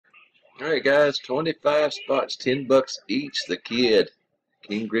Alright guys, 25 spots, $10 each. The kid,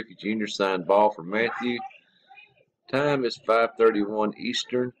 King Griffey Jr. signed ball for Mathew. Time is 5:31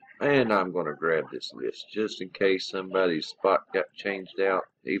 Eastern, and I'm going to grab this list just in case somebody's spot got changed out,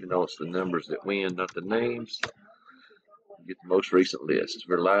 even though it's the numbers that win, not the names. Get the most recent list.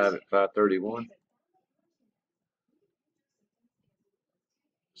 We're live at 5:31.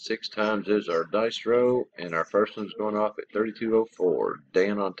 6 times is our dice roll, and our first one's going off at 32:04.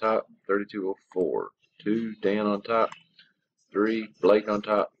 Dan on top, 32:04. 2, Dan on top. 3, Blake on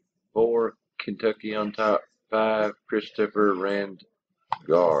top. 4, Kentucky on top. 5, Christopher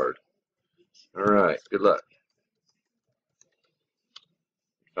Randgard. All right, good luck.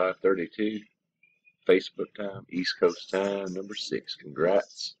 5:32, Facebook time, East Coast time, number 6.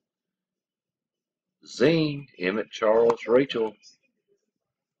 Congrats. Zine, Emmett, Charles, Rachel.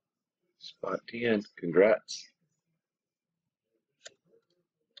 Spot 10, congrats.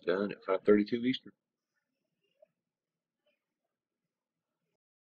 Done at 5:32 Eastern.